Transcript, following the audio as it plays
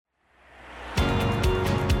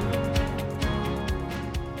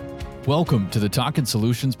Welcome to the Talkin'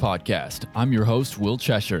 Solutions podcast. I'm your host, Will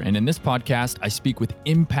Cheshire, and in this podcast, I speak with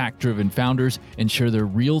impact-driven founders and share their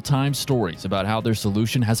real-time stories about how their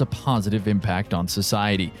solution has a positive impact on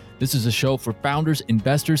society. This is a show for founders,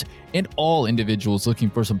 investors, and all individuals looking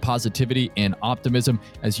for some positivity and optimism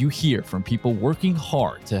as you hear from people working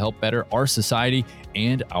hard to help better our society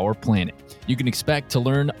and our planet. You can expect to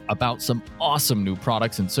learn about some awesome new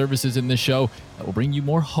products and services in this show that will bring you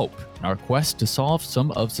more hope in our quest to solve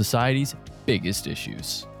some of society's biggest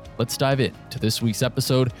issues. Let's dive into this week's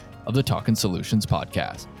episode of the Talkin' Solutions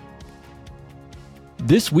podcast.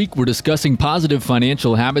 This week, we're discussing positive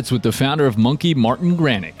financial habits with the founder of Monkee, Martin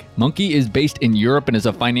Granig. Monkee is based in Europe and is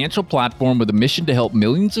a financial platform with a mission to help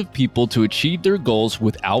millions of people to achieve their goals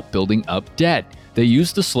without building up debt. They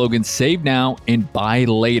use the slogan "Save Now and Buy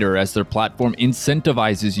Later" as their platform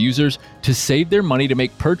incentivizes users to save their money to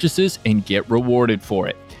make purchases and get rewarded for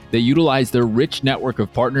it. They utilize their rich network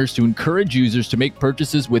of partners to encourage users to make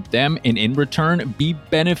purchases with them and in return be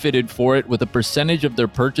benefited for it with a percentage of their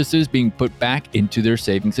purchases being put back into their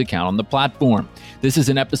savings account on the platform. This is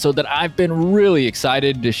an episode that I've been really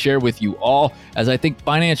excited to share with you all, as I think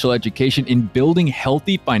financial education in building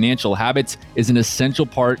healthy financial habits is an essential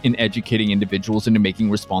part in educating individuals into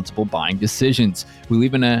making responsible buying decisions. We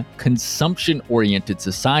live in a consumption-oriented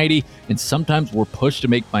society, and sometimes we're pushed to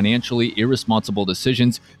make financially irresponsible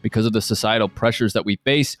decisions because of the societal pressures that we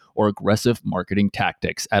face or aggressive marketing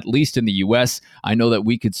tactics. At least in the US, I know that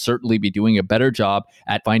we could certainly be doing a better job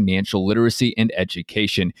at financial literacy and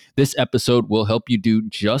education. This episode will help you do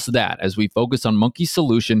just that as we focus on Monkee's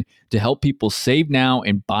solution to help people save now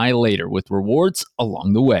and buy later with rewards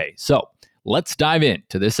along the way. So let's dive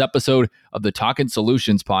into this episode of the Talkin'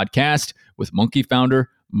 Solutions podcast with Monkee founder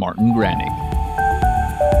Martin Granig.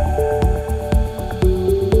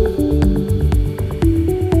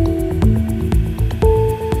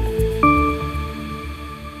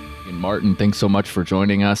 Martin, thanks so much for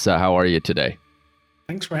joining us. How are you today?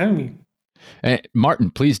 Thanks for having me. Martin,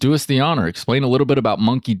 please do us the honor. Explain a little bit about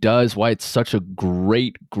Monkee Does, why it's such a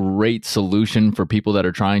great solution for people that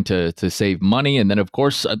are trying to save money. And then, of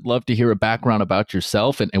course, I'd love to hear a background about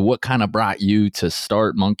yourself and what kind of brought you to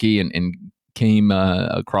start Monkee and came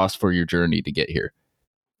across for your journey to get here.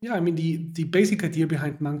 Yeah, I mean, the basic idea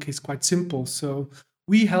behind Monkee is quite simple. So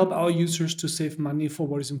we help our users to save money for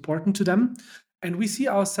what is important to them. And we see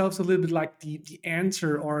ourselves a little bit like the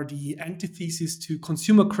answer or the antithesis to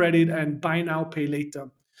consumer credit and buy now, pay later.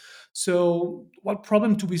 So what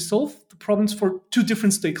problem do we solve? The problems for two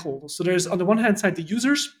different stakeholders. So there's on the one hand side, the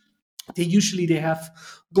users. They have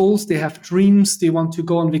goals, they have dreams, they want to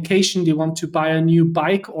go on vacation, they want to buy a new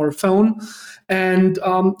bike or phone. And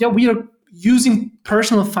we are using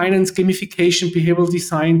personal finance, gamification, behavioral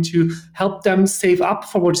design to help them save up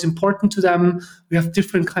for what's important to them. We have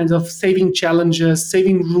different kinds of saving challenges,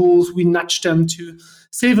 saving rules. We nudge them to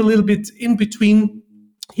save a little bit in between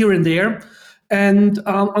here and there. And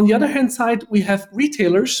on the other hand side, we have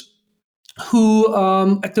retailers who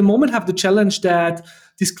at the moment have the challenge that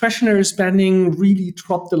discretionary spending really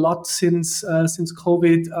dropped a lot since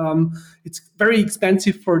COVID. It's very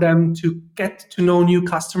expensive for them to get to know new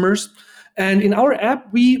customers. And in our app,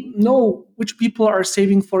 we know which people are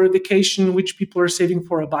saving for a vacation, which people are saving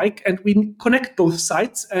for a bike, and we connect both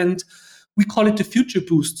sides, and we call it the future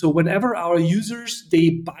boost. So whenever our users,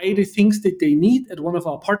 they buy the things that they need at one of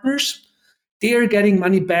our partners, they are getting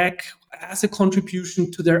money back as a contribution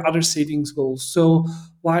to their other savings goals. So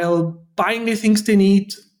while buying the things they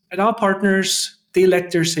need at our partners, they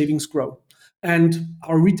let their savings grow. And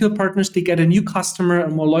our retail partners, they get a new customer, a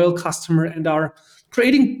more loyal customer, and are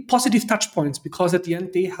creating positive touch points because at the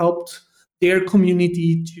end they helped their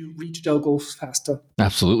community to reach their goals faster.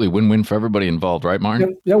 Absolutely. Win-win for everybody involved, right,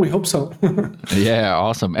 Martin? Yeah, we hope so. Yeah,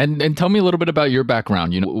 awesome. And tell me a little bit about your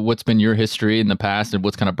background. What's been your history in the past and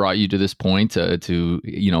what's kind of brought you to this point to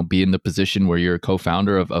be in the position where you're a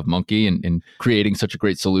co-founder of Monkee and creating such a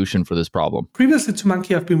great solution for this problem? Previously to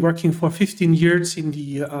Monkee, I've been working for 15 years in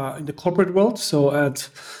the corporate world. So at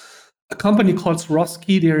a company called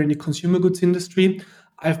Swarovski, they're in the consumer goods industry.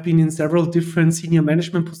 I've been in several different senior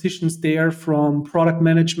management positions there, from product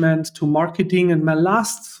management to marketing. And my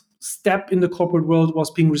last step in the corporate world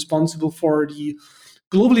was being responsible for the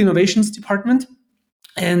global innovations department.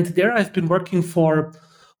 And there I've been working for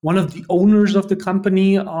one of the owners of the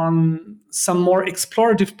company on some more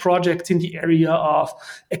explorative projects in the area of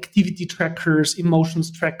activity trackers,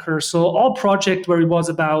 emotions trackers. So all projects where it was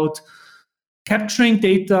about capturing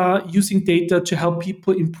data, using data to help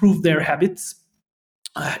people improve their habits,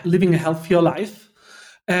 living a healthier life.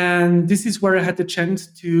 And this is where I had the chance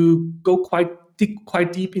to go quite dig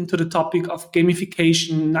quite deep into the topic of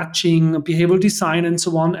gamification, nudging, behavioral design, and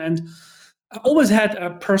so on. And I always had a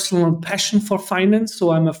personal passion for finance,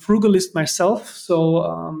 so I'm a frugalist myself. So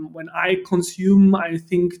when I consume, I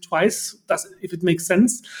think twice if it makes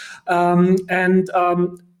sense. When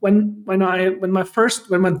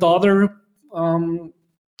my daughter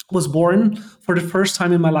was born, for the first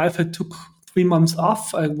time in my life, I took 3 months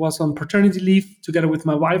off. I was on paternity leave together with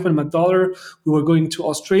my wife and my daughter. We were going to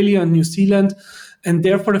Australia and New Zealand, and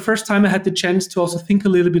there, for the first time, I had the chance to also think a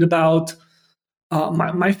little bit about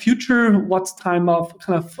my future,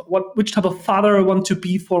 which type of father I want to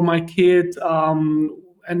be for my kid,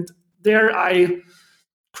 and there I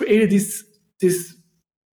created this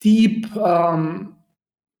deep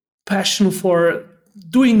passion for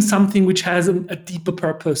doing something which has a deeper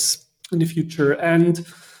purpose in the future. And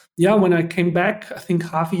yeah, when I came back, I think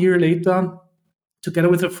half a year later, together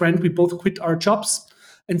with a friend, we both quit our jobs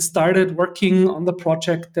and started working on the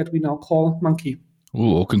project that we now call Monkee.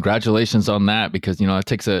 Ooh, well, congratulations on that, because, it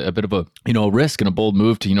takes a bit of a, a risk and a bold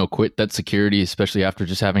move to, quit that security, especially after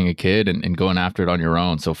just having a kid and going after it on your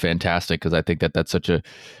own. So fantastic, because I think that that's such a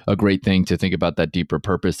great thing to think about, that deeper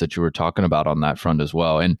purpose that you were talking about on that front as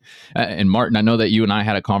well. And Martin, I know that you and I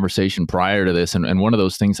had a conversation prior to this, and one of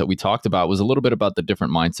those things that we talked about was a little bit about the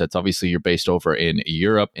different mindsets. Obviously, you're based over in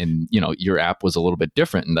Europe, and, your app was a little bit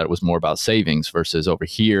different in that it was more about savings versus over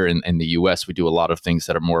here in the US, we do a lot of things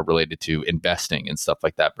that are more related to investing and stuff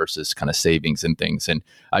like that versus kind of savings and things. And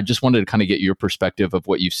I just wanted to kind of get your perspective of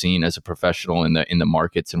what you've seen as a professional in the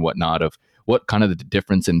markets and whatnot, of what kind of the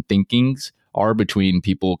difference in thinkings are between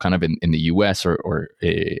people kind of in the US or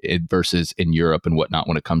versus in Europe and whatnot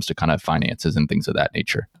when it comes to kind of finances and things of that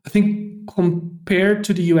nature. I think compared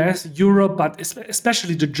to the US, Europe, but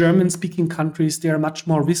especially the German-speaking countries, they are much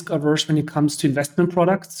more risk-averse when it comes to investment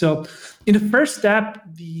products. So in the first step,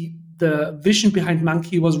 the vision behind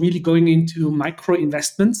Monkee was really going into micro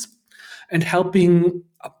investments and helping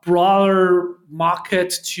a broader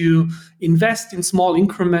market to invest in small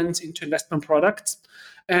increments into investment products.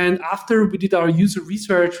 And after we did our user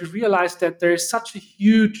research, we realized that there is such a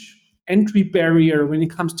huge entry barrier when it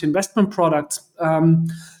comes to investment products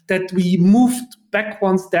that we moved back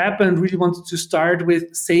one step and really wanted to start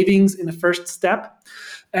with savings in the first step.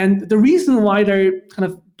 And the reason why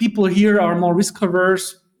people here are more risk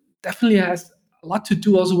averse definitely has a lot to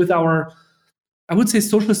do also with our, I would say,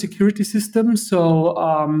 social security system.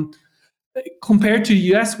 So compared to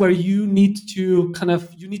the US, where you need to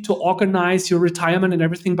organize your retirement and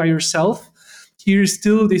everything by yourself, here is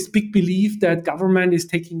still this big belief that government is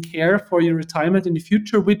taking care for your retirement in the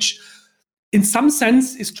future, which in some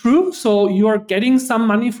sense is true. So you are getting some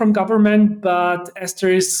money from government, but as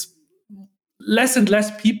there is less and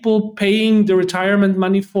less people paying the retirement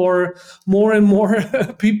money for more and more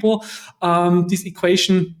people, this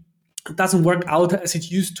equation doesn't work out as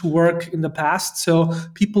it used to work in the past. So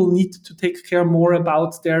people need to take care more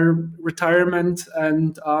about their retirement.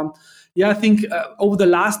 And I think over the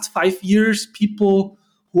last 5 years, people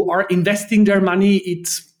who are investing their money,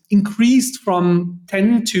 it's increased from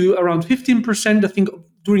 10 to around 15%. I think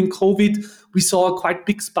during COVID, we saw a quite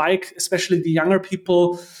big spike, especially the younger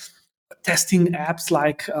people testing apps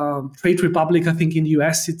like Trade Republic. I think in the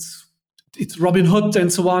US, it's Robinhood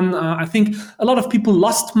and so on. I think a lot of people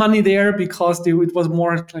lost money there because it was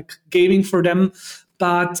more like gaming for them.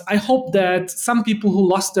 But I hope that some people who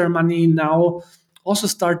lost their money now also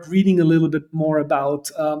start reading a little bit more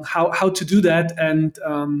about how to do that and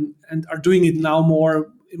are doing it now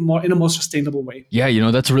in a more sustainable way. Yeah,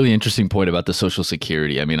 that's a really interesting point about the Social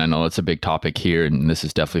Security. I mean, I know it's a big topic here, and this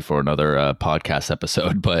is definitely for another podcast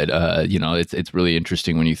episode. But it's really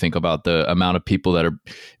interesting when you think about the amount of people that are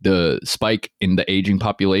the spike in the aging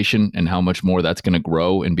population and how much more that's going to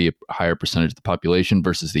grow and be a higher percentage of the population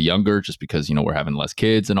versus the younger, just because we're having less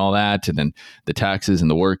kids and all that, and then the taxes and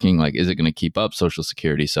the working. Like, is it going to keep up Social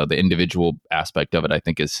Security? So the individual aspect of it, I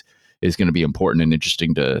think, is going to be important and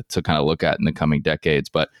interesting to kind of look at in the coming decades.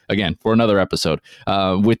 But again, for another episode.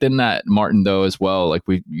 Within that, Martin, though, as well, like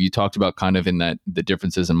you talked about kind of in that the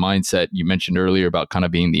differences in mindset. You mentioned earlier about kind of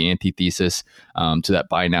being the antithesis to that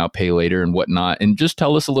buy now, pay later and whatnot. And just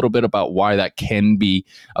tell us a little bit about why that can be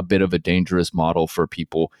a bit of a dangerous model for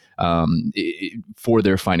people for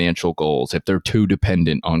their financial goals, if they're too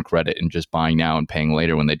dependent on credit and just buying now and paying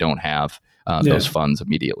later when they don't have those funds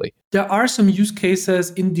immediately. There are some use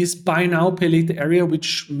cases in this buy now, pay later area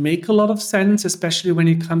which make a lot of sense, especially when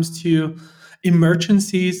it comes to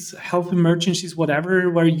emergencies, health emergencies, whatever,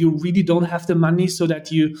 where you really don't have the money so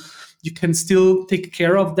that you can still take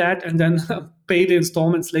care of that and then pay the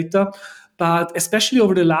installments later. But especially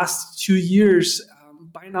over the last 2 years,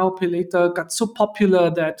 buy now, pay later got so popular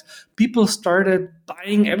that people started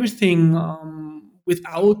buying everything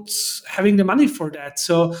without having the money for that.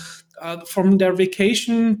 So from their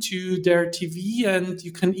vacation to their TV, and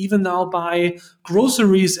you can even now buy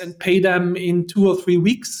groceries and pay them in 2 or 3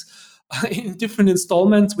 weeks in different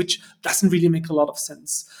installments, which doesn't really make a lot of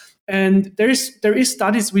sense. And there is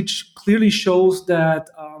studies which clearly shows that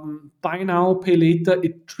buy now, pay later,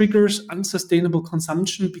 it triggers unsustainable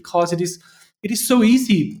consumption because it is so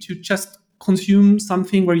easy to just consume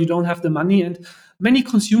something where you don't have the money. And many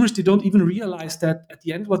consumers, they don't even realize that at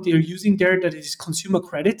the end what they are using there, that it is consumer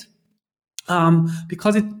credit.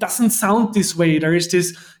 Because it doesn't sound this way. There is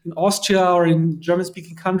this in Austria or in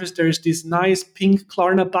German-speaking countries, there is this nice pink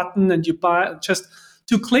Klarna button, and you buy just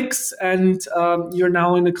 2 clicks, and you're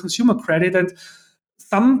now in a consumer credit. And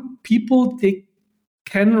some people, they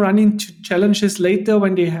can run into challenges later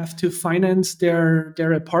when they have to finance their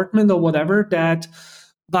apartment or whatever, that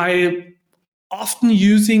by often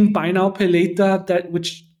using buy now, pay later,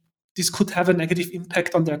 this could have a negative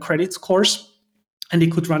impact on their credit scores. And they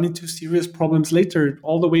could run into serious problems later,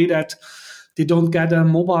 all the way that they don't get a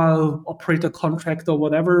mobile operator contract or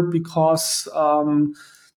whatever because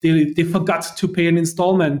they forgot to pay an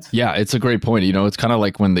installment. Yeah, it's a great point. It's kind of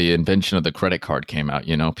like when the invention of the credit card came out.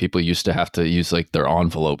 People used to have to use like their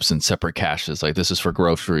envelopes and separate caches. Like, this is for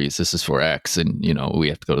groceries, this is for X, and we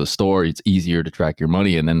have to go to the store. It's easier to track your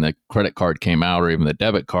money. And then the credit card came out, or even the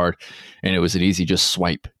debit card, and it was an easy just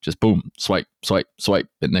swipe, just boom, swipe, swipe, swipe.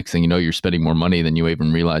 And next thing you know, you're spending more money than you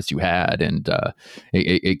even realized you had. And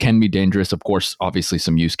it can be dangerous. Of course, obviously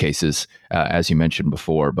some use cases, as you mentioned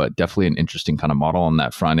before, but definitely an interesting kind of model on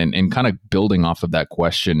that front. And kind of building off of that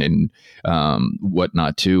question and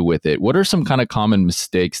whatnot too with it, what are some kind of common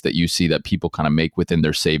mistakes that you see that people kind of make within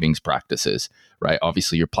their savings practices, right?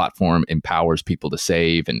 Obviously, your platform empowers people to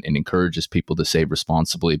save and encourages people to save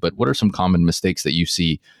responsibly, but what are some common mistakes that you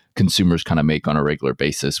see consumers kind of make on a regular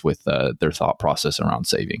basis with their thought process around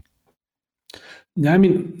saving? Yeah, I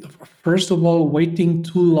mean, first of all, waiting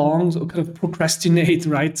too long, so kind of procrastinate,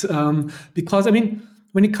 right? Because, I mean,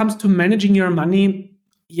 when it comes to managing your money,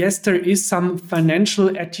 yes, there is some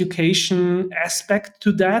financial education aspect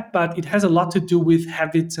to that, but it has a lot to do with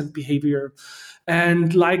habits and behavior.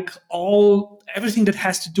 And like everything that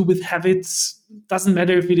has to do with habits, doesn't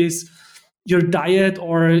matter if it is your diet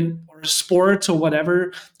or sports or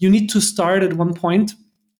whatever, you need to start at one point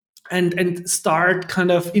and start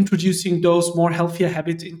kind of introducing those more healthier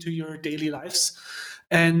habits into your daily lives.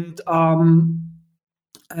 And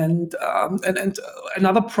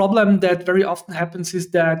another problem that very often happens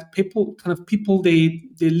is that people they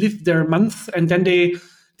live their month, and then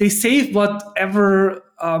they save whatever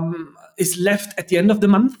is left at the end of the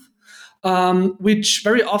month, which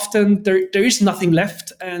very often there is nothing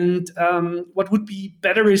left. And what would be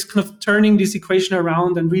better is kind of turning this equation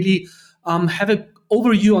around and really have an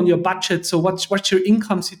overview on your budget. So what's your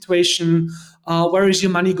income situation? Where is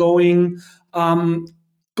your money going?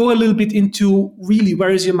 Go a little bit into really where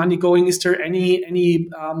is your money going? Is there any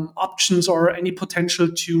options or any potential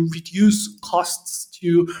to reduce costs,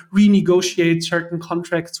 to renegotiate certain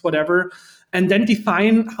contracts, whatever? And then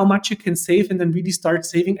define how much you can save, and then really start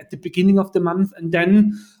saving at the beginning of the month, and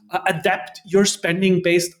then adapt your spending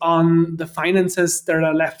based on the finances that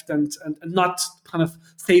are left, and not kind of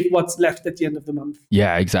save what's left at the end of the month.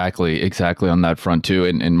 Yeah, exactly on that front too.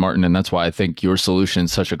 And Martin, and that's why I think your solution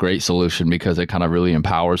is such a great solution, because it kind of really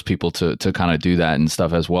empowers people to kind of do that and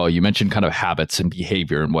stuff as well. You mentioned kind of habits and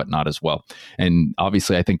behavior and whatnot as well. And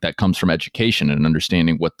obviously I think that comes from education and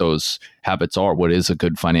understanding what those habits are. What is a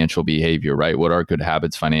good financial behavior, right? What are good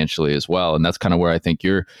habits financially as well? And that's kind of where I think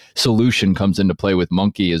your solution comes into play with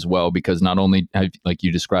Monkee as well, because not only have, like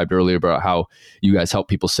you described earlier, about how you guys help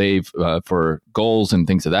people save for goals and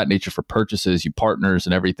things of that nature, for purchases, you partners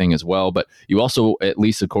and everything as well. But you also, at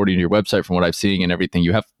least according to your website, from what I've seen and everything,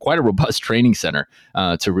 you have quite a robust training center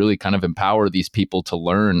to really kind of empower these people to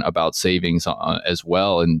learn about savings as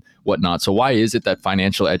well and whatnot. So why is it that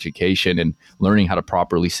financial education and learning how to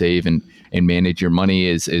properly save and manage your money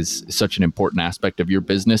is such an important aspect of your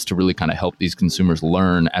business, to really kind of help these consumers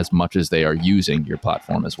learn as much as they are using your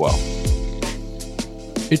platform as well?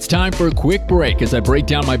 It's time for a quick break as I break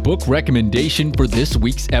down my book recommendation for this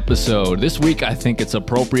week's episode. This week, I think it's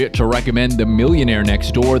appropriate to recommend The Millionaire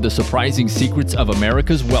Next Door, The Surprising Secrets of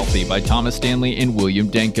America's Wealthy by Thomas Stanley and William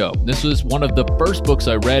Denko. This was one of the first books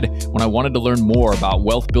I read when I wanted to learn more about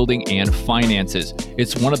wealth building and finances.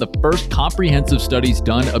 It's one of the first comprehensive studies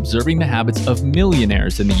done observing the habits of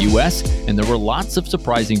millionaires in the U.S., and there were lots of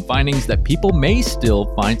surprising findings that people may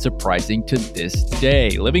still find surprising to this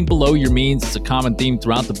day. Living below your means is a common theme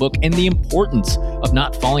throughout about the book and the importance of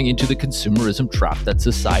not falling into the consumerism trap that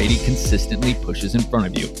society consistently pushes in front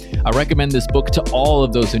of you. I recommend this book to all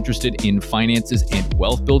of those interested in finances and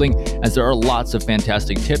wealth building, as there are lots of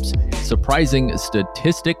fantastic tips, surprising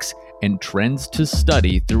statistics, and trends to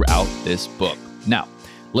study throughout this book. Now,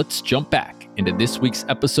 let's jump back into this week's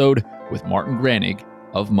episode with Martin Granig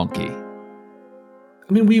of Monkee.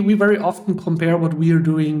 I mean, we very often compare what we are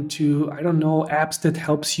doing to, apps that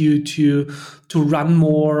helps you to run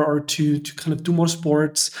more or to kind of do more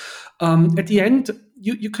sports. At the end,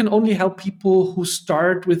 you can only help people who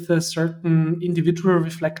start with a certain individual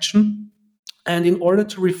reflection. And in order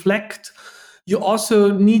to reflect, you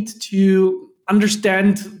also need to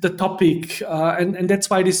understand the topic. And that's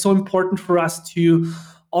why it is so important for us to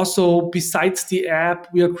also, besides the app,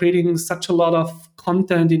 we are creating such a lot of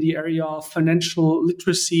content in the area of financial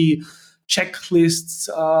literacy, checklists,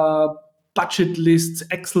 budget lists,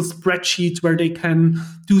 Excel spreadsheets where they can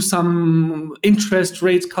do some interest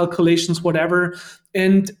rate calculations, whatever.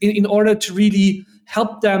 And in order to really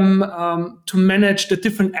help them to manage the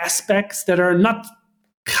different aspects that are not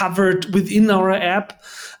covered within our app,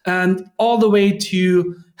 and all the way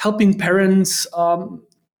to helping parents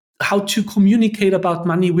how to communicate about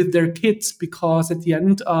money with their kids, because at the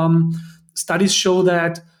end, studies show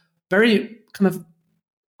that very kind of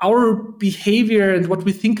our behavior and what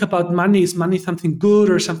we think about money, is money something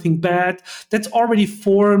good or something bad, that's already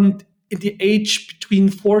formed in the age between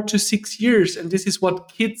 4 to 6 years. And this is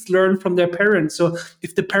what kids learn from their parents. So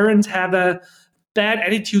if the parents have a bad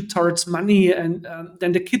attitude towards money, and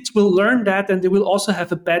then the kids will learn that, and they will also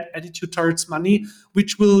have a bad attitude towards money,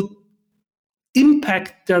 which will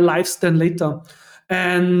impact their lives then later.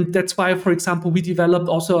 And that's why, for example, we developed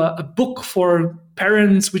also a book for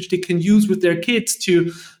parents which they can use with their kids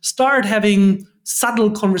to start having subtle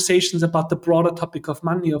conversations about the broader topic of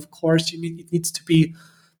money. Of course, it needs to be,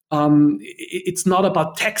 it's not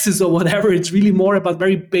about taxes or whatever. It's really more about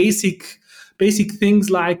very basic things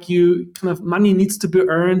like money needs to be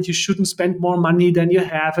earned. You shouldn't spend more money than you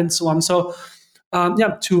have, and so on. So,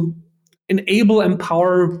 to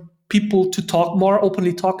empower people to more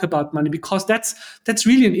openly talk about money, because that's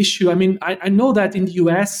really an issue. I mean, I know that in the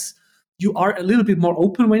US, you are a little bit more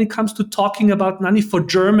open when it comes to talking about money. For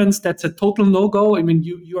Germans, that's a total no-go. I mean,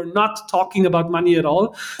 you are not talking about money at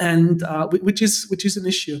all, and which is an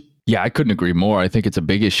issue. Yeah, I couldn't agree more. I think it's a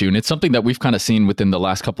big issue. And it's something that we've kind of seen within the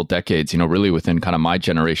last couple of decades, really within kind of my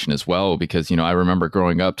generation as well. Because, I remember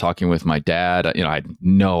growing up talking with my dad, I had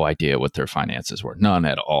no idea what their finances were. None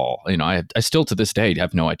at all. I still to this day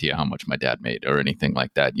have no idea how much my dad made or anything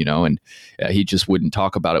like that, and he just wouldn't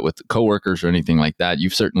talk about it with coworkers or anything like that.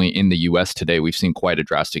 You've certainly in the US today, we've seen quite a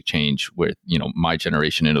drastic change with, my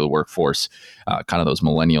generation into the workforce, kind of those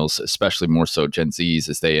millennials, especially more so Gen Zs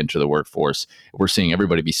as they enter the workforce. We're seeing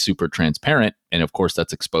everybody be super transparent. And of course,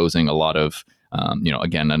 that's exposing a lot of,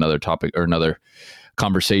 again, another topic or another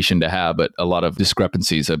conversation to have, but a lot of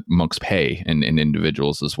discrepancies amongst pay and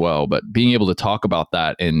individuals as well. But being able to talk about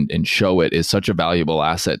that and show it is such a valuable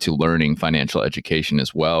asset to learning financial education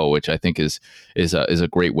as well, which I think is a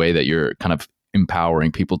great way that you're kind of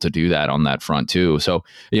empowering people to do that on that front too. So,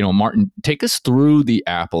 Martin, take us through the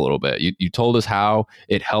app a little bit. You told us how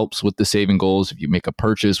it helps with the saving goals. If you make a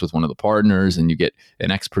purchase with one of the partners and you get an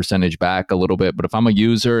X percentage back a little bit, but if I'm a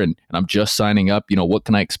user and I'm just signing up, what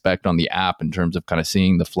can I expect on the app in terms of kind of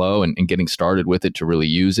seeing the flow and getting started with it to really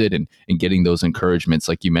use it and getting those encouragements,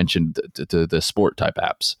 like you mentioned, to the sport type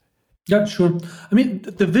apps? Yeah, sure. I mean,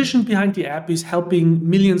 the vision behind the app is helping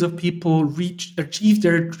millions of people achieve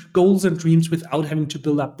their goals and dreams without having to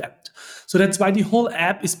build up debt. So that's why the whole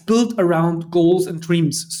app is built around goals and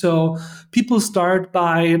dreams. So people start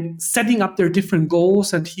by setting up their different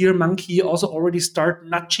goals. And here, Monkee also already start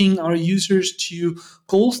nudging our users to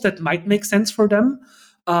goals that might make sense for them.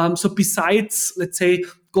 So besides, let's say,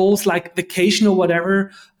 goals like vacation or whatever,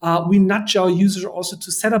 we nudge our users also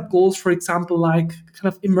to set up goals, for example, like kind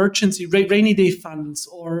of emergency rainy day funds,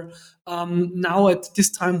 or now at this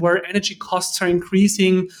time where energy costs are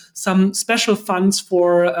increasing, some special funds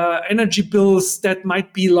for energy bills that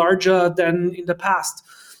might be larger than in the past.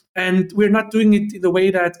 And we're not doing it in the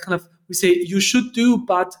way that kind of we say you should do,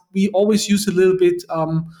 but we always use a little bit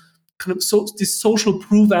this social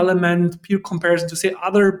proof element, peer comparison, to say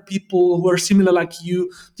other people who are similar like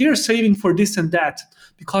you, they're saving for this and that,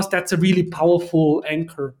 because that's a really powerful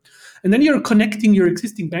anchor. And then you're connecting your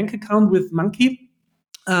existing bank account with Monkee.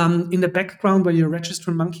 In the background, when you register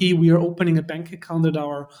Monkee, we are opening a bank account at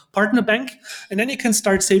our partner bank, and then you can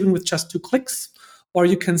start saving with just 2 clicks. or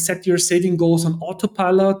you can set your saving goals on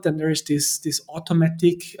autopilot. Then there is this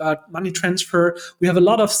automatic money transfer. We have a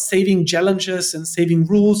lot of saving challenges and saving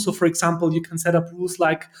rules. So for example, you can set up rules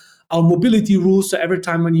like our mobility rules. So every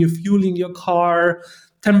time when you're fueling your car,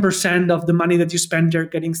 10% of the money that you spend there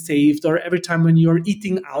getting saved, or every time when you're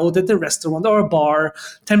eating out at the restaurant or a bar,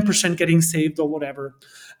 10% getting saved or whatever.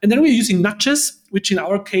 And then we're using nudges, which in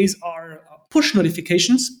our case are push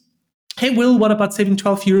notifications. Hey, Will, what about saving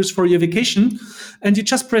 12 euros for your vacation? And you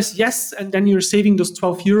just press yes, and then you're saving those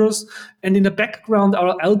 12 euros. And in the background,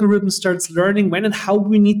 our algorithm starts learning when and how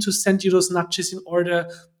we need to send you those nudges in order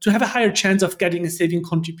to have a higher chance of getting a saving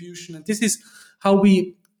contribution. And this is how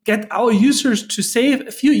we get our users to save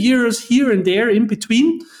a few euros here and there in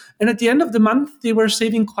between. And at the end of the month, they were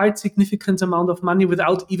saving quite significant amount of money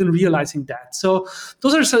without even realizing that. So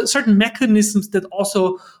those are certain mechanisms that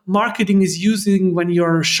also marketing is using when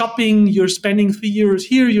you're shopping. You're spending 3 euros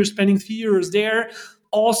here, you're spending 3 euros there,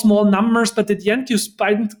 all small numbers, but at the end you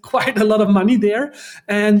spend quite a lot of money there.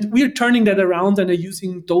 And we're turning that around and are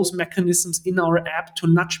using those mechanisms in our app to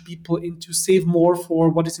nudge people in to save more for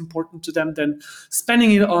what is important to them than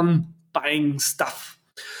spending it on buying stuff.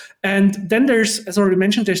 And then there's, as already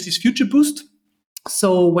mentioned, there's this future boost.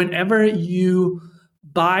 So whenever you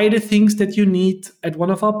buy the things that you need at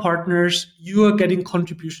one of our partners, you are getting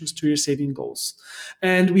contributions to your saving goals.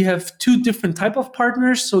 And we have two different type of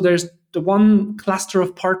partners. So there's the one cluster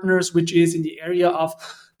of partners, which is in the area of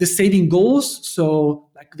the saving goals. So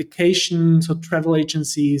like vacations, so travel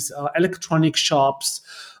agencies, electronic shops,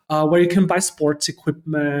 where you can buy sports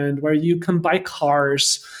equipment, where you can buy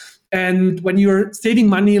cars. And when you're saving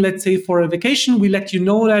money, let's say for a vacation, we let you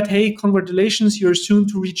know that, hey, congratulations, you're soon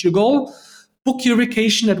to reach your goal. Book your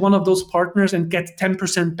vacation at one of those partners and get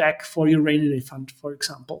 10% back for your rainy day fund, for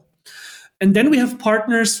example. And then we have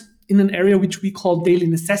partners in an area which we call daily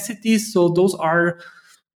necessities. So those are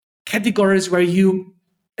categories where you,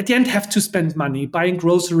 at the end, have to spend money, buying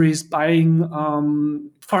groceries, buying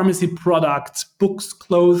pharmacy products, books,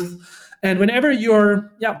 clothes. And whenever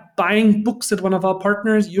you're buying books at one of our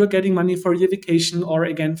partners, you're getting money for your vacation or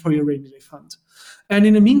again for your rainy day fund. And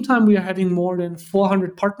in the meantime, we are having more than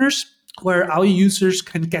 400 partners where our users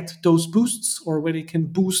can get those boosts or where they can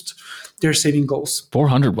boost their saving goals.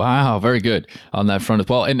 400. Wow. Very good on that front as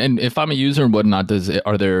well. And if I'm a user and whatnot,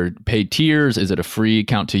 are there paid tiers? Is it a free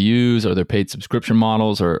account to use? Are there paid subscription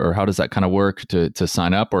models or how does that kind of work to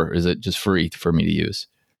sign up, or is it just free for me to use?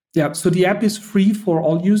 Yeah, so the app is free for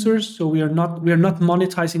all users. So we are not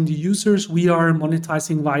monetizing the users. We are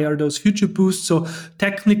monetizing via those future boosts. So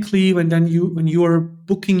technically, when you are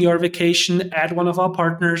booking your vacation at one of our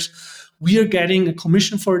partners, we are getting a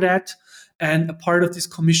commission for that. And a part of this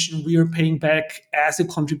commission we are paying back as a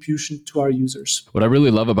contribution to our users. What I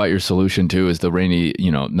really love about your solution too is the rainy,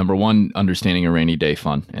 number one, understanding a rainy day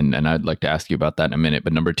fund. And I'd like to ask you about that in a minute.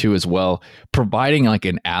 But number two as well, providing like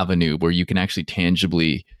an avenue where you can actually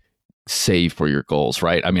tangibly save for your goals,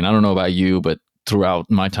 right? I mean, I don't know about you, but throughout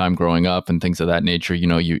my time growing up and things of that nature,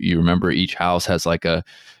 you remember each house has like a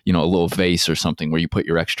little vase or something where you put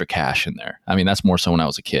your extra cash in there. I mean, that's more so when I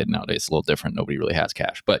was a kid. Nowadays, it's a little different. Nobody really has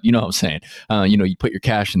cash, but you know what I'm saying? You put your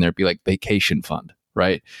cash in there, it'd be like vacation fund,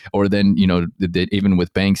 right? Or then, even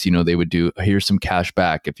with banks, they would do, here's some cash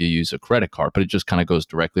back if you use a credit card, but it just kind of goes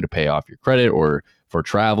directly to pay off your credit or for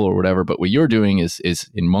travel or whatever. But what you're doing is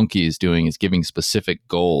in Monkee is giving specific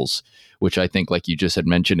goals, which I think, like you just had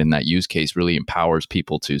mentioned in that use case, really empowers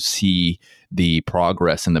people to see the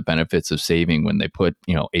progress and the benefits of saving when they put,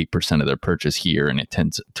 8% of their purchase here. And it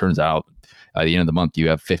turns out at the end of the month, you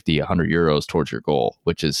have 50, 100 euros towards your goal,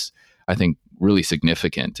 which is, I think, really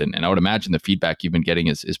significant. And I would imagine the feedback you've been getting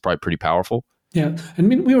is probably pretty powerful. Yeah. And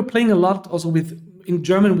we were playing a lot also with, in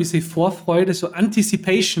German, we say Vorfreude, so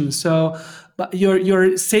anticipation. So but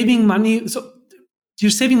you're saving money. So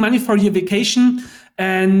you're saving money for your vacation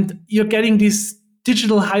and you're getting this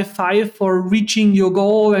digital high five for reaching your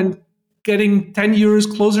goal and getting 10 euros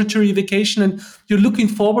closer to your vacation. And you're looking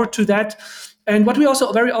forward to that. And what we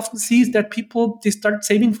also very often see is that people, they start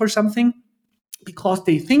saving for something because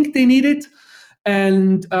they think they need it.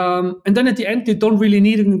 And then at the end, they don't really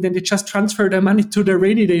need it. And then they just transfer their money to their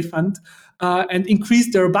rainy day fund and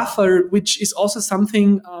increase their buffer, which is also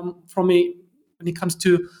something when it comes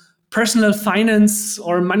to personal finance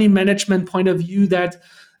or money management point of view, that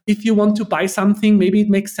if you want to buy something, maybe it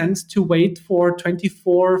makes sense to wait for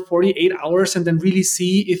 24, 48 hours and then really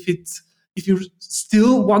see if you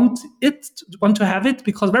still want to have it.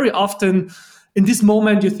 Because very often in this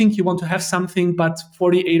moment, you think you want to have something, but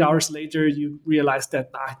 48 hours later, you realize that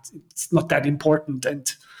it's not that important.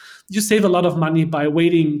 And you save a lot of money by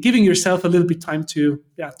waiting, giving yourself a little bit time to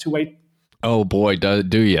wait. Oh boy,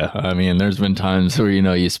 do you? I mean, there's been times where,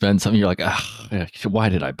 you spend something, you're like, ah, why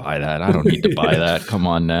did I buy that? I don't need to buy that. Come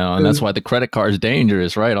on now. And that's why the credit card is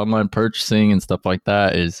dangerous, right? Online purchasing and stuff like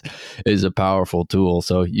that is a powerful tool.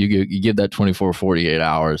 So you give that 24, 48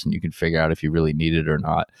 hours and you can figure out if you really need it or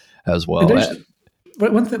not as And well. there's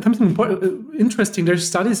something important, interesting. There's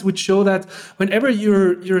studies which show that whenever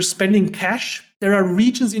you're spending cash, there are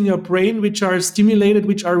regions in your brain which are stimulated,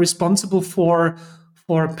 which are responsible for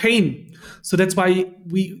pain. So that's why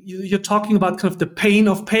you're talking about kind of the pain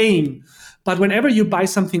of paying. But whenever you buy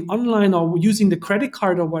something online or using the credit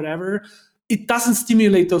card or whatever, it doesn't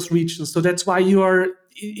stimulate those regions. So that's why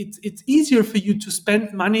it's easier for you to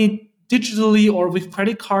spend money digitally or with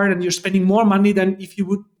credit card, and you're spending more money than you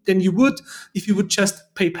would if you would just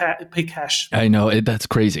pay cash. I know that's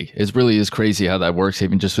crazy. It really is crazy how that works,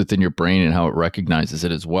 even just within your brain and how it recognizes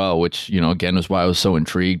it as well, which, again, is why I was so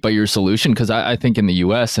intrigued by your solution. Because I think in the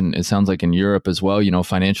US, and it sounds like in Europe as well,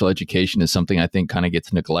 financial education is something I think kind of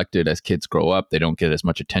gets neglected as kids grow up. They don't get as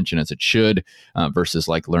much attention as it should versus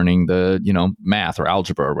like learning the, math or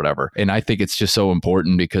algebra or whatever. And I think it's just so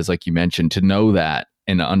important because, like you mentioned, to know that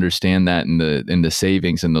and to understand that in the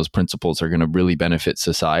savings and those principles are going to really benefit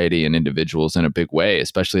society and individuals in a big way,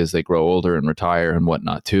 especially as they grow older and retire and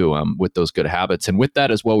whatnot too, with those good habits. And with that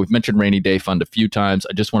as well, we've mentioned rainy day fund a few times.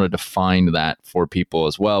 I just wanted to define that for people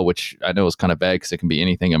as well, which I know is kind of vague because it can be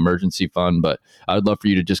anything emergency fund, but I would love for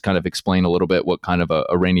you to just kind of explain a little bit what kind of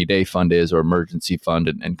a rainy day fund is or emergency fund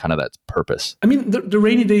and kind of that purpose. I mean, the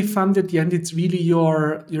rainy day fund at the end, it's really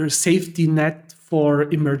your safety net for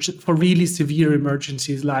really severe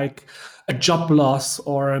emergencies like a job loss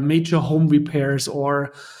or major home repairs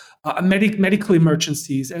or medical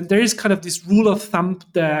emergencies. And there is kind of this rule of thumb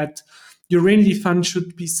that your rainy day fund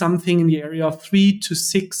should be something in the area of 3 to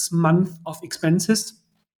 6 months of expenses.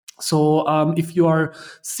 So if you are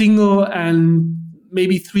single and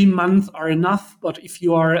maybe 3 months are enough, but if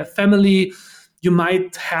you are a family, you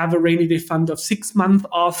might have a rainy day fund of 6 months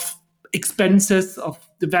of expenses, of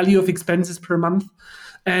the value of expenses per month.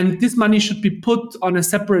 And this money should be put on a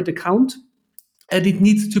separate account, and it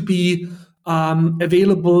needs to be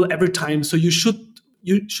available every time. So you should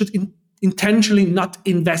intentionally not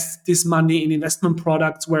invest this money in investment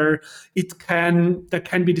products where there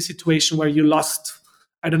can be the situation where you lost,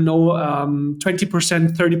 I don't know,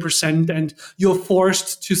 20%, 30%, and you're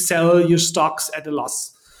forced to sell your stocks at a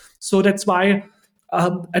loss. So that's why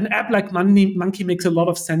an app like Monkee makes a lot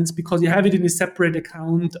of sense, because you have it in a separate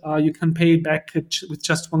account. You can pay it back with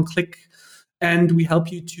just one click, and we help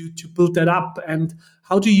you to build that up. And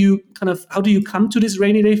how do you come to this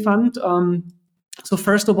rainy day fund? So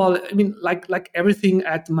first of all, I mean, like everything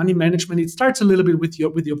at money management, it starts a little bit with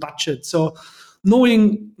your budget. So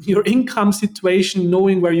knowing your income situation,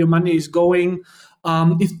 knowing where your money is going,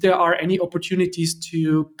 if there are any opportunities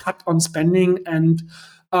to cut on spending, and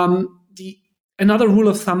another rule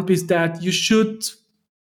of thumb is that you should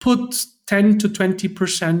put 10 to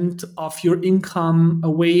 20% of your income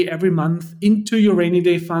away every month into your rainy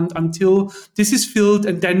day fund until this is filled,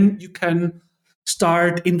 and then you can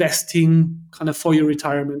start investing kind of for your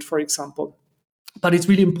retirement, for example. But it's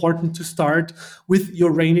really important to start with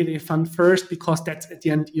your rainy day fund first, because that's at the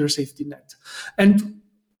end your safety net. And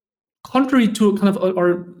contrary to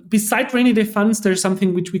or beside rainy day funds, there's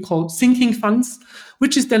something which we call sinking funds,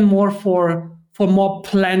 which is then more for more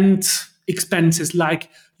planned expenses like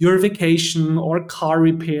your vacation or car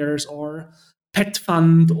repairs or pet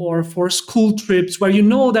fund or for school trips, where you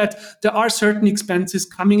know that there are certain expenses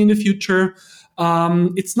coming in the future.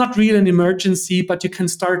 It's not really an emergency, but you can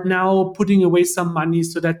start now putting away some money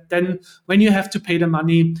so that then when you have to pay the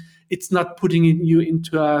money, it's not putting you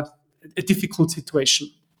into a difficult situation.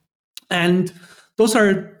 And those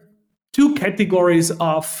are two categories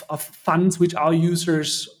of funds which our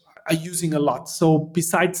users are using a lot. So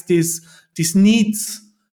besides these needs,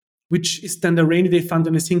 which is then the rainy day fund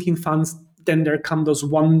and the sinking funds, then there come those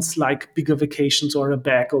ones like bigger vacations or a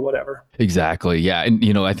bag or whatever. Exactly. Yeah.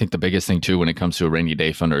 And, I think the biggest thing too, when it comes to a rainy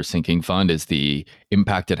day fund or a sinking fund, is the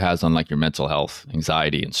impact it has on like your mental health,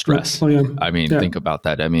 anxiety, and stress. Oh, yeah. I mean, think about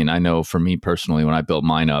that. I mean, I know for me personally, when I built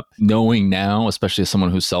mine up, knowing now, especially as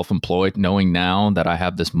someone who's self-employed, knowing now that I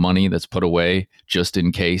have this money that's put away just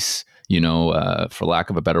in case, for lack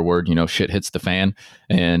of a better word, shit hits the fan,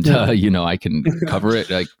 and, I can cover it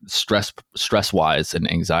like stress wise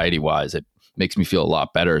and anxiety wise. It makes me feel a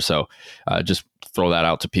lot better. So just throw that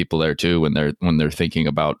out to people there too, when they're thinking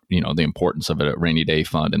about, the importance of a rainy day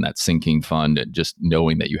fund and that sinking fund, and just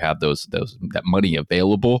knowing that you have that money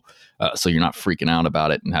available. So you're not freaking out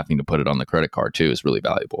about it and having to put it on the credit card too is really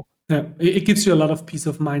valuable. Yeah, it gives you a lot of peace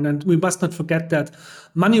of mind. And we must not forget that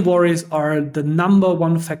money worries are the number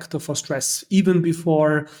one factor for stress, even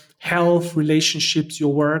before health, relationships,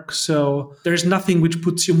 your work. So there's nothing which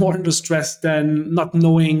puts you more under stress than not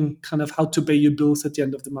knowing kind of how to pay your bills at the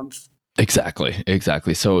end of the month. Exactly.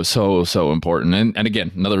 So important. And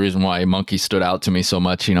again, another reason why Monkee stood out to me so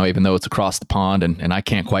much, even though it's across the pond and I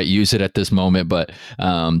can't quite use it at this moment, but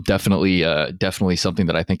definitely something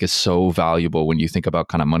that I think is so valuable when you think about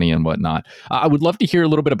kind of money and whatnot. I would love to hear a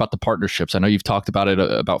little bit about the partnerships. I know you've talked about it,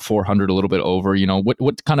 about 400, a little bit over.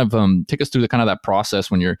 What kind of take us through the kind of that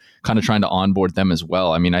process when you're kind of trying to onboard them as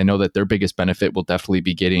well. I mean, I know that their biggest benefit will definitely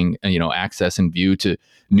be getting access and view to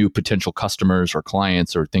new potential customers or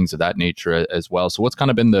clients or things of that nature as well. So what's kind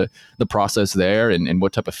of been the process there, and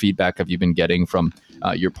what type of feedback have you been getting from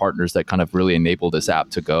your partners that kind of really enable this app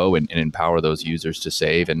to go and empower those users to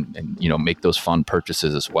save and make those fun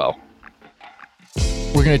purchases as well?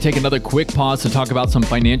 We're going to take another quick pause to talk about some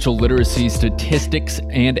financial literacy statistics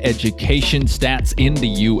and education stats in the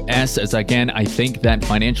U.S. As again, I think that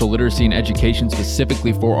financial literacy and education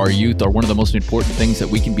specifically for our youth are one of the most important things that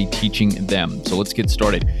we can be teaching them. So let's get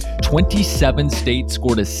started. 27 states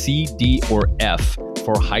scored a C, D, or F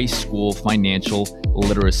for high school financial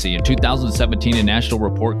literacy. In 2017, a national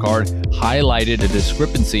report card highlighted a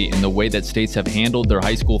discrepancy in the way that states have handled their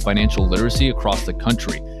high school financial literacy across the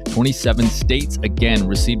country. 27 states, again,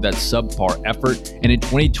 received that subpar effort. And in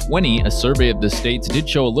 2020, a survey of the states did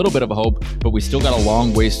show a little bit of a hope, but we still got a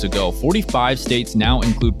long ways to go. 45 states now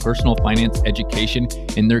include personal finance education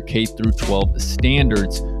in their K through 12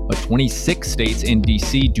 standards, but 26 states in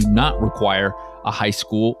DC do not require a high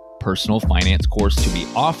school personal finance course to be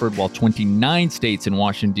offered, while 29 states in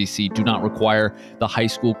Washington, D.C. do not require the high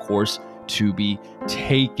school course to be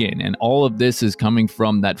taken. And all of this is coming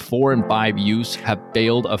from that 4 and 5 youths have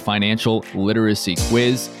failed a financial literacy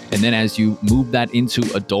quiz. And then as you move that into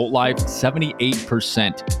adult life,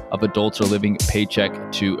 78% of adults are living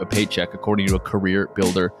paycheck to a paycheck, according to a Career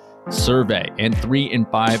Builder survey. And 3 in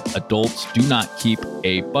 5 adults do not keep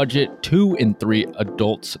a budget. 2 in 3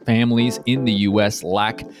 adults families in the U.S.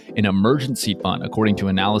 lack an emergency fund, according to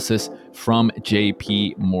analysis from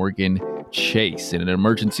JP Morgan Chase. And an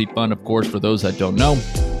emergency fund, of course, for those that don't know,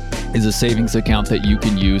 is a savings account that you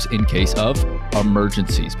can use in case of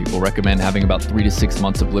emergencies. People recommend having about 3 to 6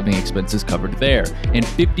 months of living expenses covered there. And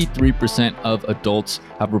 53% of adults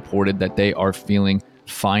have reported that they are feeling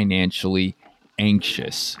financially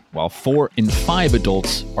anxious, while 4 in 5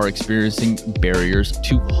 adults are experiencing barriers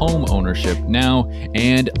to home ownership now.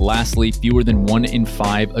 And lastly, fewer than 1 in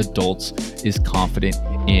 5 adults is confident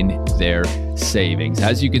in their savings.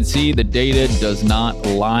 As you can see, the data does not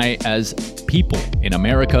lie. As people in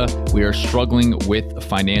America, we are struggling with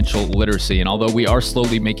financial literacy. And although we are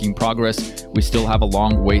slowly making progress, we still have a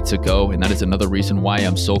long way to go. And that is another reason why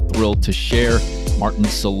I'm so thrilled to share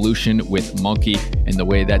Martin's solution with Monkee and the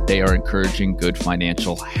way that they are encouraging good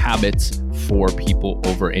financial habits for people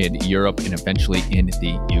over in Europe and eventually in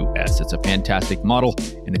the US. It's a fantastic model,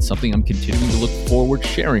 and it's something I'm continuing to look forward to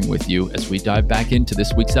sharing with you as we dive back into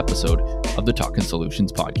this week's episode of the Talkin'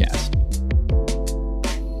 Solutions podcast.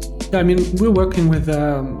 Yeah, I mean, we're working with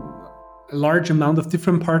a large amount of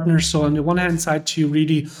different partners. So on the one hand side, to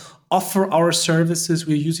really offer our services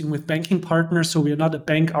we're using with banking partners. So we're not a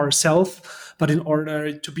bank ourselves, but in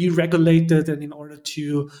order to be regulated and in order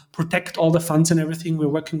to protect all the funds and everything, we're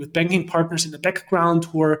working with banking partners in the background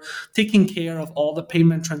who are taking care of all the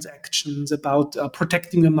payment transactions, about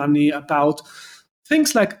protecting the money, about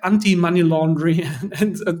things like anti-money laundering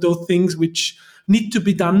and those things which need to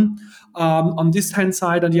be done on this hand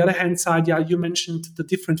side. On the other hand side, yeah, you mentioned the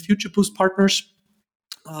different Future Boost partners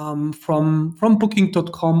from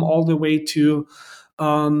Booking.com all the way to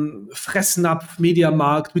Fressnapf,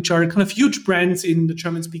 MediaMarkt, which are kind of huge brands in the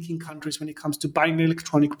German-speaking countries when it comes to buying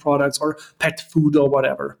electronic products or pet food or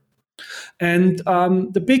whatever. And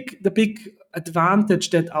the big advantage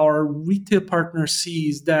that our retail partner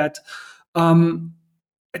sees that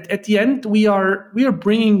at the end we are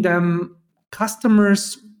bringing them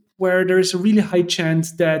customers where there is a really high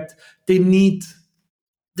chance that they need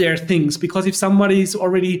their things. Because if somebody is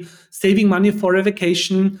already saving money for a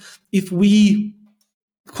vacation, if we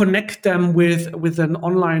connect them with an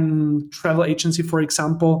online travel agency, for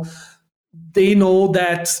example, they know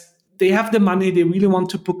that they have the money, they really want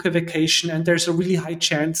to book a vacation, and there's a really high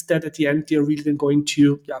chance that at the end they're really then going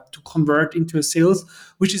to convert into a sales,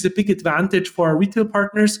 which is a big advantage for our retail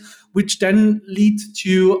partners, which then lead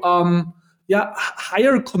to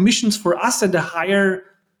higher commissions for us and a higher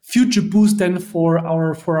future boost then for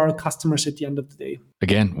our customers at the end of the day.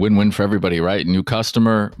 Again, win-win for everybody, right? New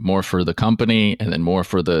customer, more for the company, and then more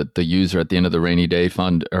for the user at the end of the rainy day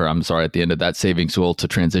fund, or I'm sorry, at the end of that savings goal to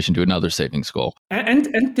transition to another savings goal.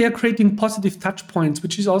 And they're creating positive touch points,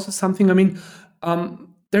 which is also something,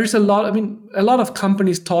 there's a lot of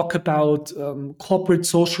companies talk about corporate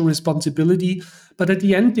social responsibility, but at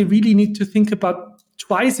the end, they really need to think about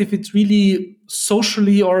twice if it's really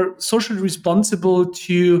socially responsible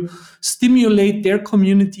to stimulate their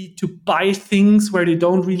community to buy things where they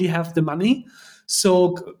don't really have the money.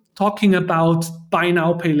 So talking about buy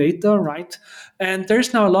now, pay later, right? And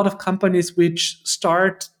there's now a lot of companies which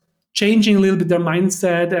start changing a little bit their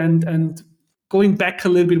mindset and going back a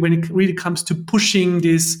little bit when it really comes to pushing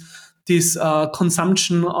this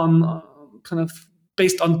consumption on kind of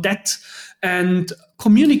based on debt and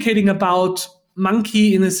communicating about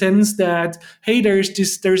Monkee in a sense that, hey,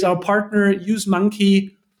 there's our partner, use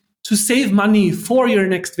Monkee to save money for your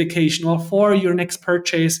next vacation or for your next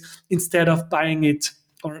purchase instead of buying it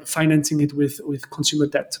or financing it with consumer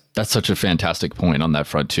debt. That's such a fantastic point on that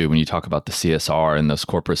front too. When you talk about the CSR and those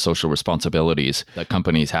corporate social responsibilities that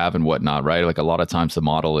companies have and whatnot, right? Like a lot of times the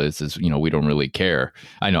model is we don't really care.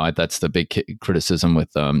 I know that's the big criticism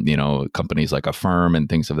with companies like Affirm and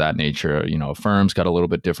things of that nature. Affirm's got a little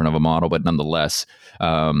bit different of a model, but nonetheless,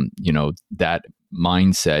 that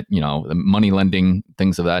mindset, money lending,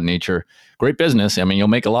 things of that nature, great business. You'll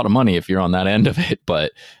make a lot of money if you're on that end of it,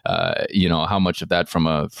 but how much of that from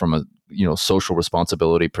a social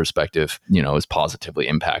responsibility perspective, is positively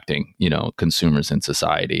impacting, consumers in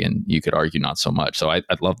society, and you could argue not so much. So I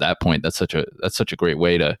love that point. That's such a great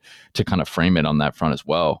way to kind of frame it on that front as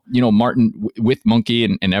well. Martin, with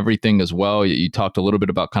Monkee and everything as well, you talked a little bit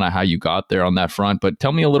about kind of how you got there on that front, but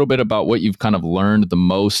tell me a little bit about what you've kind of learned the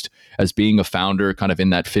most as being a founder kind of in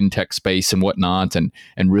that fintech space and whatnot, and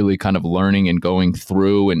really kind of learning and going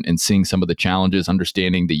through and seeing some of the challenges,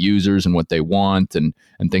 understanding the users and what they want and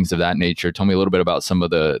things of that nature. Tell me a little bit about some of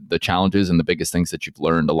the challenges and the biggest things that you've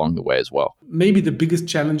learned along the way as well. Maybe the biggest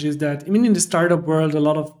challenge is that, in the startup world, a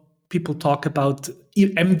lot of people talk about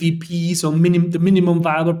MVPs or the minimum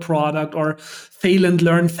viable product or fail and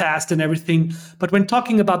learn fast and everything. But when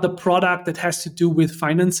talking about the product that has to do with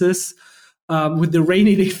finances, with the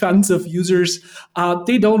rainy day funds of users,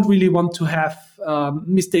 they don't really want to have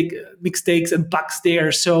mistakes and bugs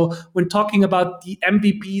there. So when talking about the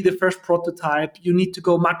MVP, the first prototype, you need to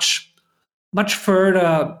go much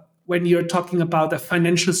further when you're talking about a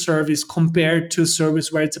financial service compared to a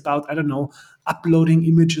service where it's about, uploading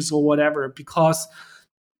images or whatever, because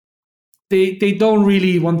they don't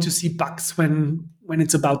really want to see bugs when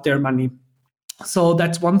it's about their money. So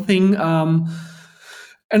that's one thing.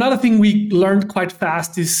 Another thing we learned quite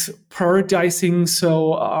fast is prioritizing.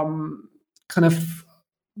 So kind of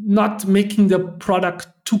not making the product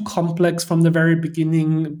too complex from the very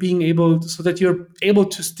beginning, being able so that you're able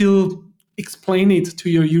to still explain it to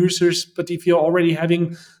your users. But if you're already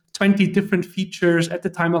having 20 different features at the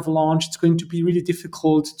time of launch, it's going to be really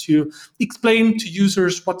difficult to explain to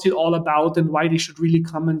users what's it all about and why they should really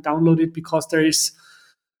come and download it, because there is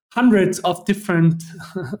hundreds of different,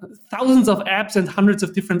 thousands of apps and hundreds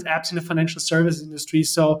of different apps in the financial services industry.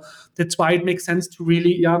 So that's why it makes sense to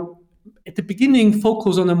really, at the beginning,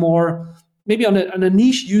 focus on maybe on a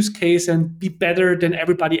niche use case and be better than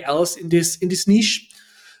everybody else in this niche,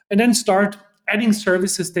 and then start adding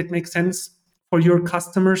services that make sense for your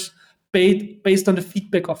customers based on the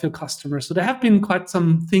feedback of your customers. So there have been quite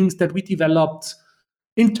some things that we developed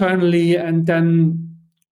internally and then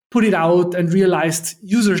put it out and realized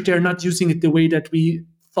users, they're not using it the way that we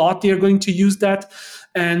thought they're going to use that.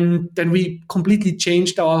 And then we completely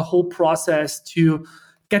changed our whole process to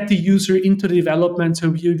get the user into the development. So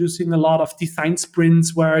we're using a lot of design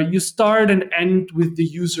sprints where you start and end with the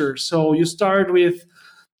user. So you start with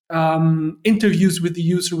interviews with the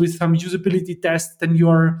user with some usability tests, then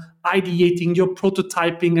you're ideating, you're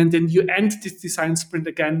prototyping, and then you end this design sprint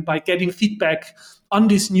again by getting feedback on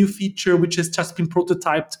this new feature, which has just been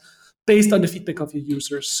prototyped based on the feedback of your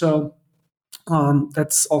users. So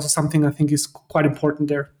that's also something I think is quite important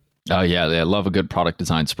there. Oh yeah, I love a good product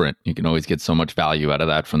design sprint. You can always get so much value out of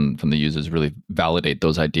that from the users. Really validate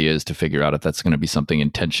those ideas to figure out if that's going to be something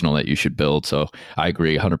intentional that you should build. So I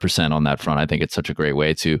agree 100% on that front. I think it's such a great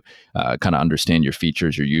way to kind of understand your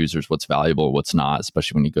features, your users, what's valuable, what's not,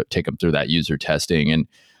 especially when you go take them through that user testing. And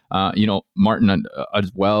Martin,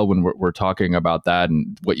 as well, when we're talking about that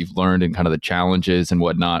and what you've learned and kind of the challenges and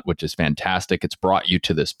whatnot, which is fantastic. It's brought you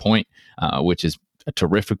to this point, which is a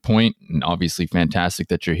terrific point, and obviously fantastic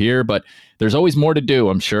that you're here, but there's always more to do,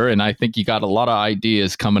 I'm sure. And I think you got a lot of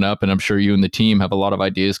ideas coming up, and I'm sure you and the team have a lot of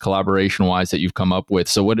ideas collaboration wise that you've come up with.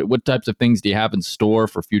 So what types of things do you have in store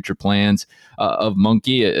for future plans of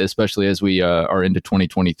Monkee, especially as we are into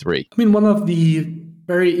 2023? I mean, one of the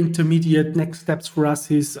very intermediate next steps for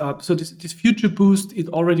us is, so this Future Boost, it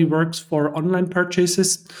already works for online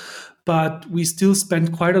purchases, but we still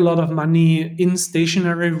spend quite a lot of money in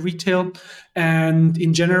stationary retail. And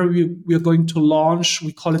in January, we are going to launch,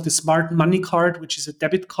 we call it the Smart Money Card, which is a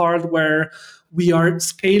debit card where we are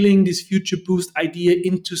scaling this Future Boost idea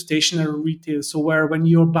into stationary retail. So where when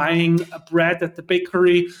you're buying a bread at the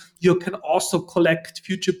bakery, you can also collect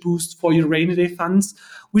Future Boost for your rainy day funds,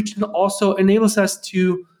 which also enables us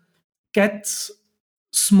to get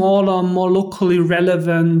smaller, more locally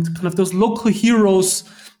relevant, kind of those local heroes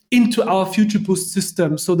into our Future Boost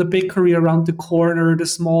system. So the bakery around the corner, the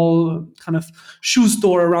small kind of shoe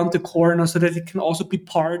store around the corner, so that it can also be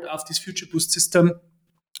part of this Future Boost system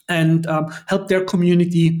and help their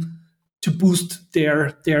community to boost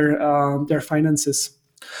their finances.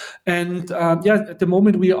 And at the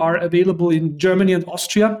moment we are available in Germany and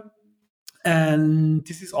Austria, and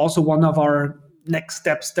this is also one of our next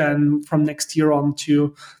steps then from next year on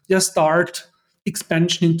to start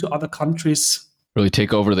expansion into other countries. Really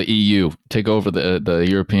take over the EU, take over the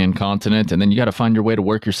European continent, and then you got to find your way to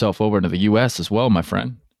work yourself over into the US as well, my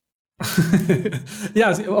friend.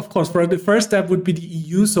 Yes, of course. For the first step would be the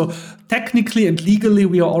EU. So technically and legally,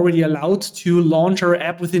 we are already allowed to launch our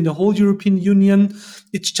app within the whole European Union.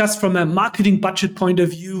 It's just from a marketing budget point of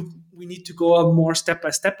view, we need to go a more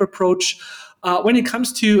step-by-step approach. When it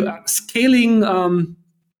comes to scaling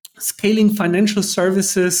financial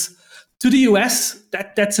services to the US,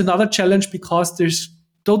 that's another challenge because there's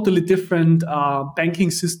totally different banking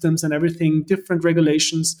systems and everything, different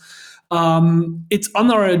regulations. It's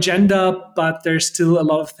on our agenda, but there's still a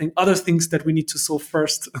lot of other things that we need to solve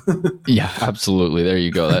first. Yeah, absolutely. There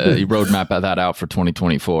you go. You roadmap that out for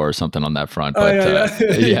 2024 or something on that front. But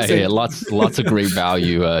exactly. lots of great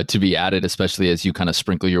value to be added, especially as you kind of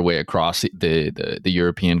sprinkle your way across the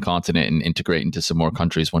European continent and integrate into some more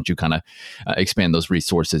countries. Once you kind of expand those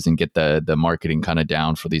resources and get the marketing kind of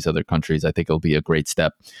down for these other countries, I think it'll be a great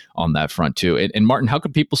step on that front too. And Martin, how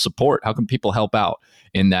can people support? How can people help out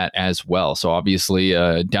in that as well? So obviously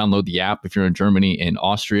download the app if you're in Germany and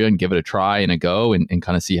Austria and give it a try and a go and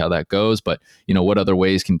kind of see how that goes. But what other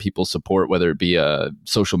ways can people support, whether it be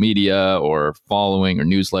social media or following or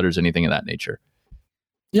newsletters, anything of that nature?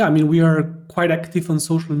 Yeah, I mean, we are quite active on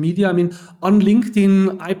social media. I mean, on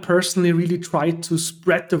LinkedIn, I personally really try to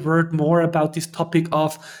spread the word more about this topic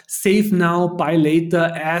of save now, buy later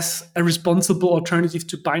as a responsible alternative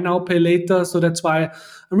to buy now, pay later. So that's why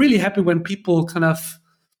I'm really happy when people kind of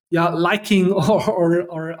liking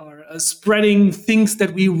or spreading things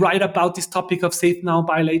that we write about this topic of save now,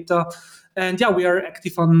 buy later. And we are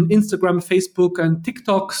active on Instagram, Facebook, and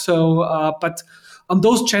TikTok. So, but on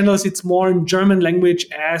those channels, it's more in German language,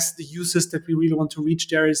 as the users that we really want to reach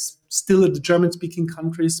there is still in the German-speaking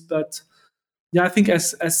countries. But I think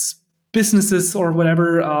as businesses or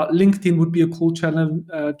whatever, LinkedIn would be a cool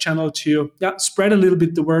channel to spread a little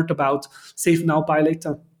bit the word about save now, buy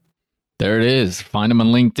later. There it is. Find him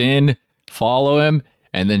on LinkedIn, follow him,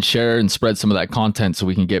 and then share and spread some of that content so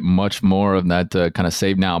we can get much more of that kind of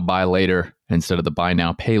save now, buy later instead of the buy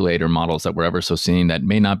now, pay later models that we're ever so seeing that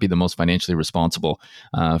may not be the most financially responsible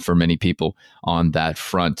for many people on that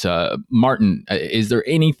front. Martin, is there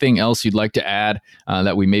anything else you'd like to add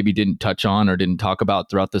that we maybe didn't touch on or didn't talk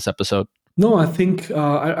about throughout this episode? No, I think,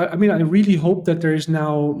 I really hope that there is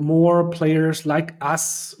now more players like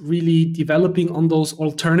us really developing on those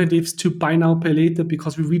alternatives to buy now, pay later,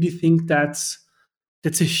 because we really think that's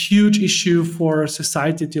a huge issue for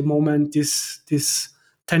society at the moment, this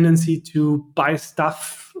tendency to buy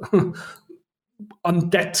stuff on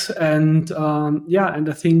debt. And and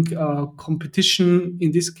I think competition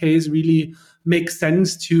in this case really makes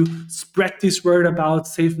sense to spread this word about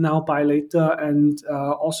save now, buy later, and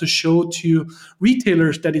also show to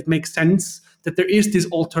retailers that it makes sense that there is this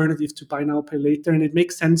alternative to buy now, pay later, and it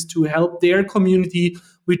makes sense to help their community,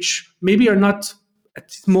 which maybe are not at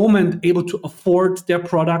this moment able to afford their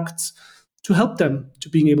products, to help them to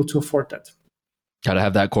being able to afford that. Got to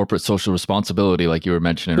have that corporate social responsibility like you were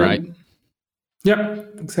mentioning, right? Yeah,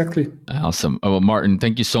 exactly. Awesome. Oh, well, Martin,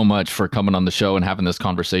 thank you so much for coming on the show and having this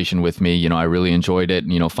conversation with me. I really enjoyed it.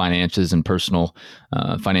 Finances and personal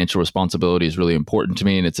financial responsibility is really important to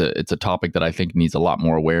me, and it's a topic that I think needs a lot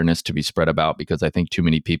more awareness to be spread about, because I think too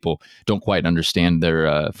many people don't quite understand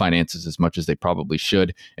their finances as much as they probably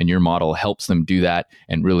should. And your model helps them do that,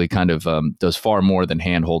 and really kind of does far more than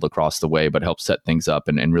handhold across the way, but helps set things up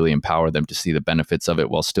and really empower them to see the benefits of it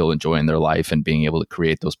while still enjoying their life and being able to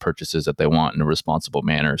create those purchases that they want in a responsible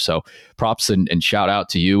manner. So props and shout out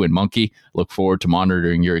to you and Monkee. Look forward to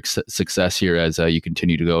monitoring your success here as you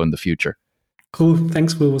continue to go in the future. Cool.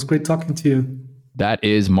 Thanks, Will. It was great talking to you. That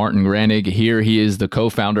is Martin Granig here. He is the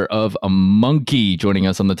co-founder of Monkee, joining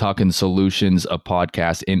us on the Talkin' Solutions, a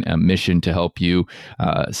podcast in a mission to help you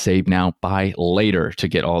save now, buy later, to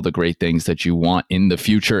get all the great things that you want in the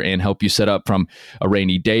future, and help you set up from a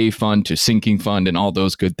rainy day fund to sinking fund and all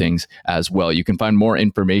those good things as well. You can find more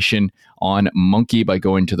information on Monkee by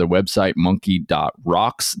going to their website,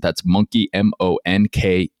 monkee.rocks. That's Monkee,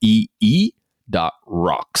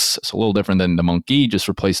 Monkee.rocks. So a little different than the monkey, just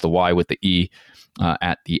replace the Y with the E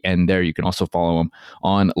at the end there. You can also follow him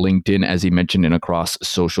on LinkedIn, as he mentioned, and across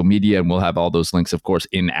social media. And we'll have all those links, of course,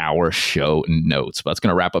 in our show notes. But that's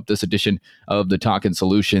going to wrap up this edition of the Talkin'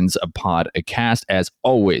 Solutions podcast. As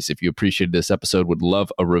always, if you appreciated this episode, would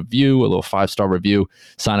love a review, a little 5-star review,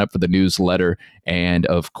 sign up for the newsletter, and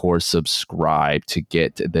of course, subscribe to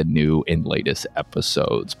get the new and latest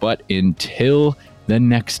episodes. But until the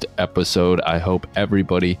next episode, I hope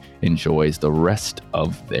everybody enjoys the rest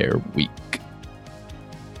of their week.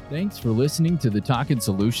 Thanks for listening to the Talkin'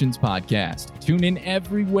 Solutions podcast. Tune in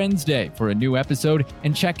every Wednesday for a new episode,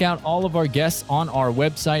 and check out all of our guests on our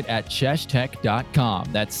website at cheshtech.com.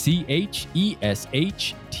 That's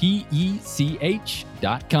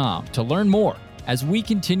CHESHTECH.com to learn more as we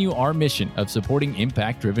continue our mission of supporting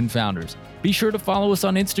impact-driven founders. Be sure to follow us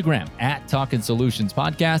on Instagram at Talkin' Solutions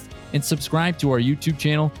Podcast, and subscribe to our YouTube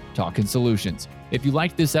channel, Talkin' Solutions. If you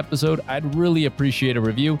liked this episode, I'd really appreciate a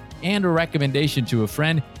review and a recommendation to a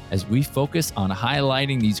friend, as we focus on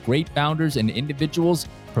highlighting these great founders and individuals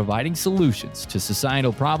providing solutions to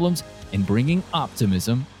societal problems and bringing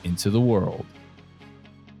optimism into the world.